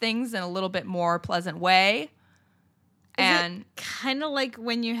morph things in a little bit more pleasant way. And kind of like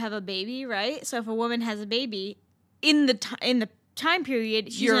when you have a baby, right? So if a woman has a baby in the time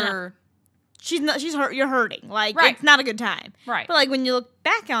period, you're hurting. Like, it's not a good time. Right. But like when you look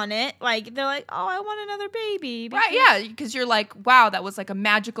back on it, like they're like, oh, I want another baby. Right, yeah, because you're like, wow, that was like a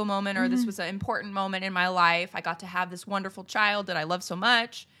magical moment, or this was an important moment in my life. I got to have this wonderful child that I love so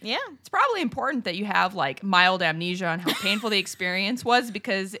much. Yeah. It's probably important that you have like mild amnesia on how painful the experience was,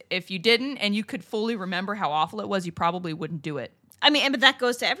 because if you didn't and you could fully remember how awful it was, you probably wouldn't do it. I mean, but that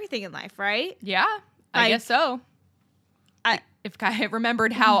goes to everything in life, right? Yeah, I guess so. If I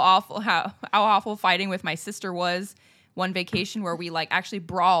remembered how awful fighting with my sister was one vacation, where we like actually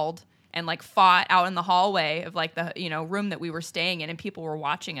brawled and like fought out in the hallway of like the room that we were staying in, and people were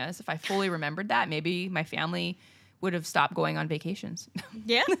watching us. If I fully remembered that, maybe my family would have stopped going on vacations.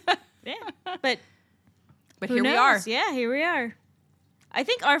 Yeah. Yeah. But here we are. Yeah, here we are. I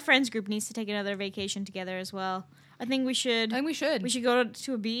think our friends group needs to take another vacation together as well. I think we should. We should go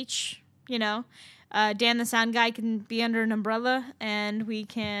to a beach, Dan the sound guy can be under an umbrella, and we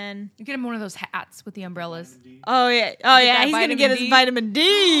can... You get him one of those hats with the umbrellas. Oh, yeah. He's going to get his vitamin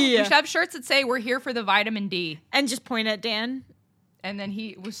D. We should have shirts that say, we're here for the vitamin D. And just point at Dan. And then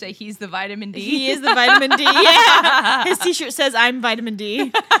he will say he's the vitamin D. He is the vitamin D, yeah. His t-shirt says, I'm vitamin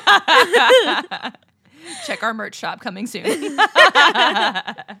D. Check our merch shop coming soon.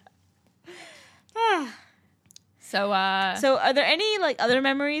 So are there any other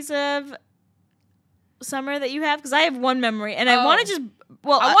memories of summer that you have? Because I have one memory, and I want to just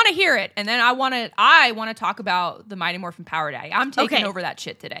I want to hear it, and then I want to talk about the Mighty Morphin Power Daddy. I'm taking over that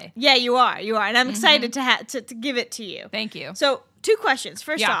shit today. Yeah, you are, and I'm excited to give it to you. Thank you. So 2 questions.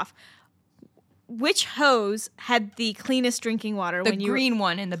 First off, which hose had the cleanest drinking water? The green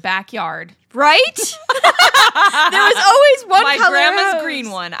one in the backyard. Right? There was always one My color grandma's hose.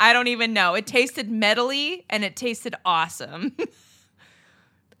 green one. I don't even know. It tasted metally and it tasted awesome.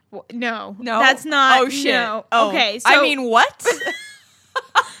 No, that's not. Oh shit. No. Oh. Okay, so I mean, what?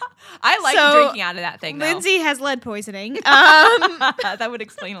 I like drinking out of that thing, though. Lindsay has lead poisoning. That would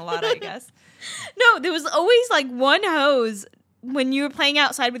explain a lot, I guess. No, there was always one hose when you were playing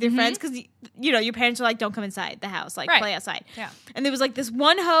outside with your friends, because your parents were like, don't come inside the house, play outside. Yeah. And there was this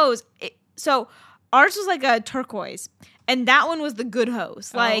one hose. So ours was a turquoise, and that one was the good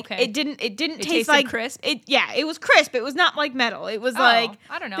hose. It didn't taste like crisp. It was crisp. It was not like metal. It was I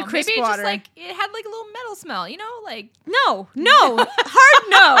don't know. the crisp Maybe water. Just it had a little metal smell. No, hard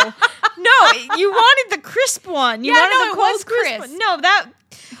no. No, you wanted the crisp one. You wanted the cold was crisp crisp. one. No,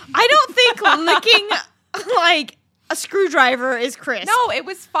 I don't think licking a screwdriver is crisp. No, it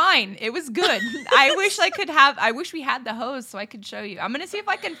was fine. It was good. I wish we had the hose so I could show you. I'm going to see if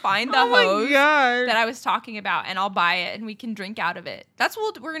I can find the hose that I was talking about, and I'll buy it and we can drink out of it.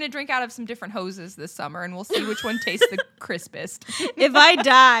 We're going to drink out of some different hoses this summer, and we'll see which one tastes the crispest. If I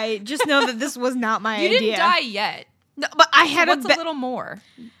die, just know that this was not my idea. You didn't die yet. No, but I had a little more.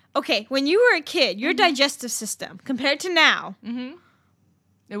 Okay, when you were a kid, your digestive system compared to now. Mm-hmm.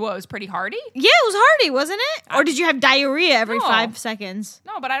 It was pretty hardy? Yeah, it was hardy, wasn't it? Or did you have diarrhea every 5 seconds?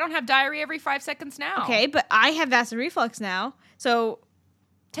 No, but I don't have diarrhea every 5 seconds now. Okay, but I have acid reflux now, so...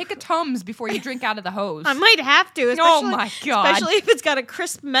 Take a Tums before you drink out of the hose. I might have to. Oh my God. Especially if it's got a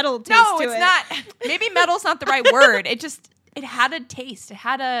crisp metal taste to it. No, it's not. Maybe metal's not the right word. It had a taste.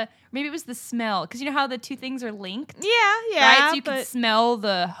 Maybe it was the smell. Because you know how the two things are linked? Yeah. Right? So you could smell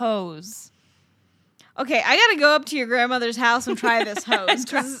the hose. Okay, I gotta go up to your grandmother's house and try this hose.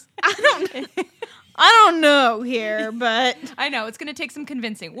 Because I don't know here, but... I know, it's gonna take some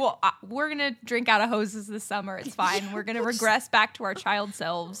convincing. Well, we're gonna drink out of hoses this summer. It's fine. We're gonna regress back to our child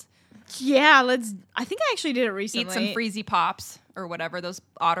selves. Yeah, I think I actually did it recently. Eat some Freezy Pops or whatever, those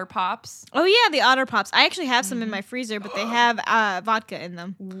Otter Pops. Oh yeah, the Otter Pops. I actually have some in my freezer, but they have vodka in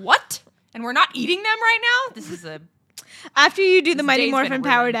them. What? And we're not eating them right now? This is a... After you do the Mighty Morphin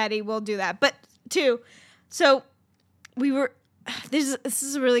Power Daddy, we'll do that. But, so we were... This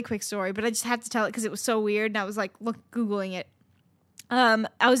is a really quick story, but I just have to tell it because it was so weird, and I was Googling it.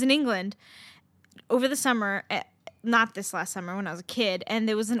 I was in England over the summer... not this last summer, when I was a kid, and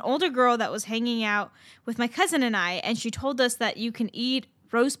there was an older girl that was hanging out with my cousin and I, and she told us that you can eat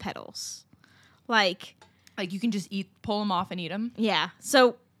rose petals. Like you can just pull them off and eat them? Yeah.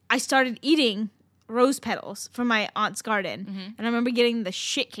 So I started eating rose petals from my aunt's garden, and I remember getting the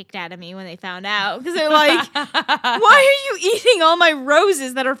shit kicked out of me when they found out, because they're like, why are you eating all my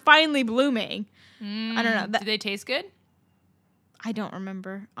roses that are finally blooming? I don't know. Did they taste good? I don't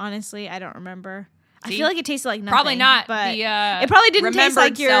remember. Honestly, I don't remember. See? I feel like it tasted like nothing. Probably not. But it probably didn't taste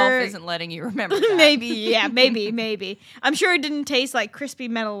like your... self isn't letting you remember that. Maybe. I'm sure it didn't taste like crispy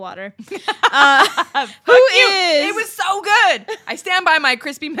metal water. Who is... It was so good. I stand by my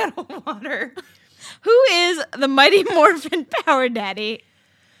crispy metal water. Who is the Mighty Morphin Power Daddy?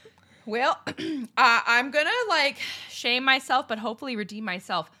 Well, I'm going to shame myself, but hopefully redeem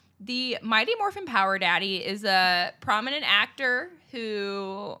myself. The Mighty Morphin Power Daddy is a prominent actor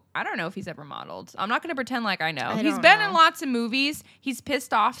who, I don't know if he's ever modeled. I'm not going to pretend like I know. He's been in lots of movies. He's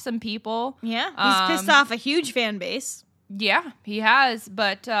pissed off some people. Yeah, he's pissed off a huge fan base. Yeah, he has.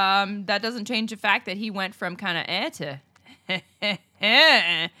 But that doesn't change the fact that he went from kind of to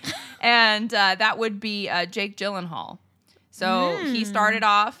and that would be Jake Gyllenhaal. So he started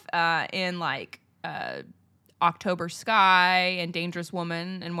off in October Sky and Dangerous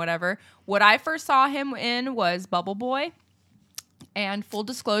Woman and whatever. What I first saw him in was Bubble Boy. And full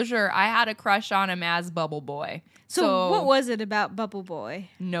disclosure, I had a crush on him as Bubble Boy. So what was it about Bubble Boy?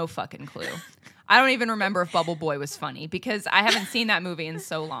 No fucking clue. I don't even remember if Bubble Boy was funny because I haven't seen that movie in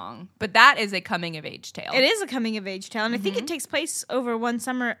so long. But that is a coming-of-age tale. It is a coming-of-age tale, and I think it takes place over one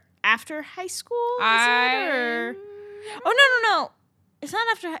summer after high school, Oh, no. It's not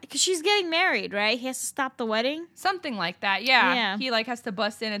after, because she's getting married, right? He has to stop the wedding? Something like that, yeah. He, like, has to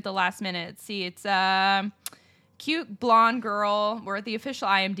bust in at the last minute. See, it's cute blonde girl, where the official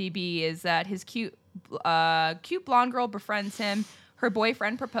IMDb is that his cute blonde girl befriends him. Her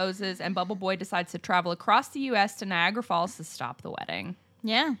boyfriend proposes, and Bubble Boy decides to travel across the U.S. to Niagara Falls to stop the wedding.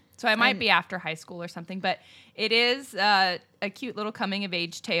 Yeah. So it might be after high school or something, but it is a cute little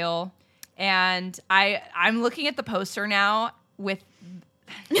coming-of-age tale. And I'm looking at the poster now with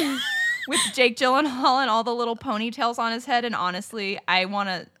Jake Gyllenhaal and all the little ponytails on his head, and honestly, I want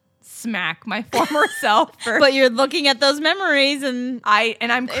to smack my former self. But you're looking at those memories, and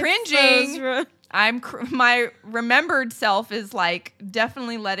I'm cringing. My remembered self is like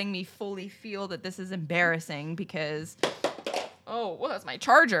definitely letting me fully feel that this is embarrassing because, that's my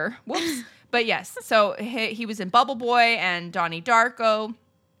charger. Whoops. But yes, so he was in Bubble Boy and Donnie Darko,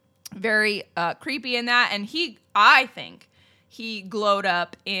 very creepy in that, and I think he glowed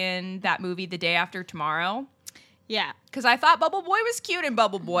up in that movie The Day After Tomorrow. Yeah. Because I thought Bubble Boy was cute in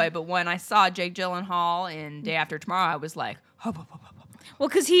Bubble Boy, but when I saw Jake Gyllenhaal in Day After Tomorrow, I was like, Well,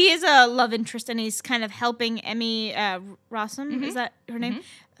 because he is a love interest, and he's kind of helping Emmy Rossum, is that her name?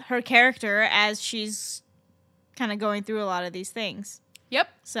 Her character, as she's kind of going through a lot of these things. Yep.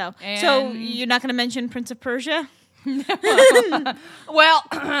 So you're not going to mention Prince of Persia? Well,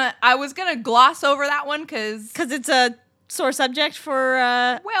 I was going to gloss over that one because it's a sore subject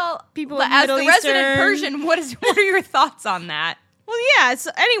for people as Middle the Eastern. resident Persian, what are your thoughts on that? Well, yeah,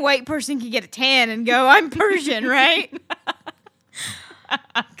 so any white person can get a tan and go, I'm Persian, right?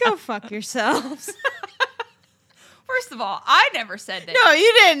 Go fuck yourselves. First of all, I never said that. No,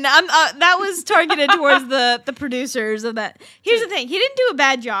 you didn't. That was targeted towards the producers of that. Here's the thing. He didn't do a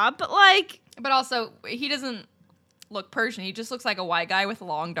bad job, but But also, he doesn't look Persian. He just looks like a white guy with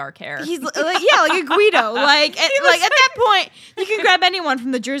long, dark hair. He's like a Guido. At that point, you can grab anyone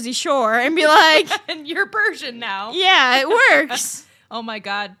from the Jersey Shore and be like... and you're Persian now. Yeah, it works. Oh my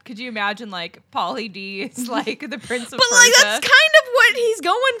God. Could you imagine Pauly D is like the Prince of But Persia? that's kind of what he's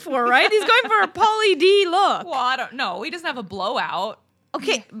going for, right? He's going for a Pauly D look. Well, I don't know. He doesn't have a blowout.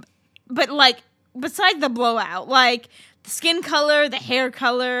 Okay, but besides the blowout, the skin color, the hair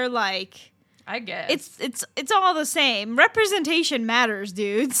color, I guess. It's all the same. Representation matters,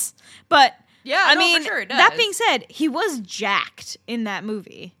 dudes. But yeah, for sure it does. That being said, he was jacked in that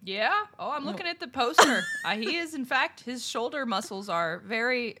movie. Yeah. Oh, I'm looking at the poster. He is, in fact, his shoulder muscles are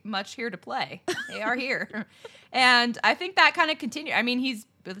very much here to play. They are here. And I think that kind of continued. I mean,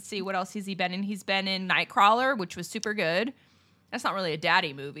 let's see, what else has he been in? He's been in Nightcrawler, which was super good. That's not really a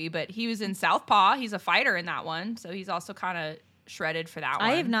daddy movie, but he was in Southpaw. He's a fighter in that one. So he's also kind of shredded for that one.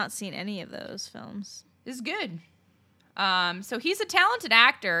 I have not seen any of those films. It's good. So he's a talented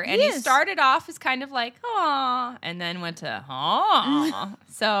actor, and he started off as kind of like, aw, and then went to, aw.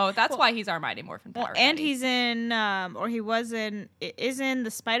 So that's why he's our Mighty Morphin Power and Daddy. he's in, is in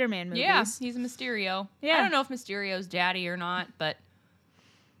the Spider-Man movies. Yeah, he's a Mysterio. Yeah. I don't know if Mysterio's daddy or not, but...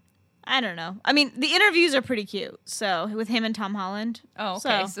 I don't know. I mean, the interviews are pretty cute, so, with him and Tom Holland. Oh,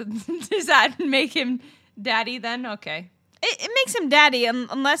 okay. So does that make him daddy then? Okay. It makes him daddy,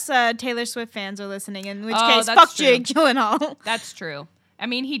 unless Taylor Swift fans are listening, in which case, fuck true. Jake Gyllenhaal. That's true. I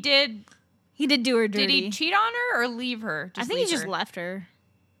mean, he did do her dirty. Did he cheat on her or leave her? I think he just left her.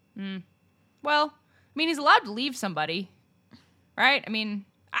 Well, I mean, he's allowed to leave somebody, right? I mean,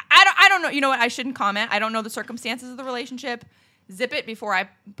 I don't know. You know what? I shouldn't comment. I don't know the circumstances of the relationship. Zip it before I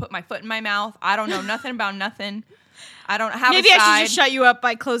put my foot in my mouth. I don't know nothing about nothing. I don't have Maybe a side. I should just shut you up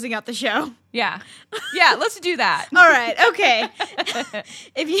by closing out the show. Yeah, let's do that. All right, okay.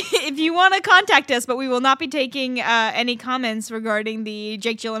 If you want to contact us, but we will not be taking any comments regarding the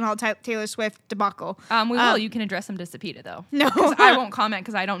Jake Gyllenhaal Taylor Swift debacle. We will. You can address them to Sapita though. No, I won't comment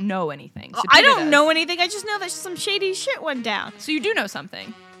because I don't know anything. I don't know anything. I just know that some shady shit went down. So you do know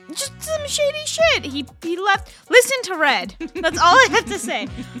something. Just some shady shit. He left. Listen to Red. That's all I have to say.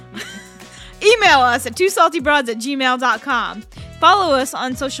 Email us at twosaltybroads@gmail.com. Follow us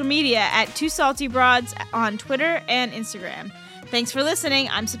on social media at twosaltybroads on Twitter and Instagram. Thanks for listening.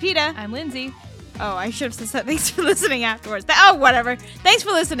 I'm Sapita. I'm Lindsay. Oh, I should have said thanks for listening afterwards. Whatever. Thanks for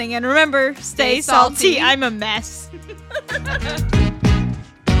listening, and remember, stay salty. I'm a mess.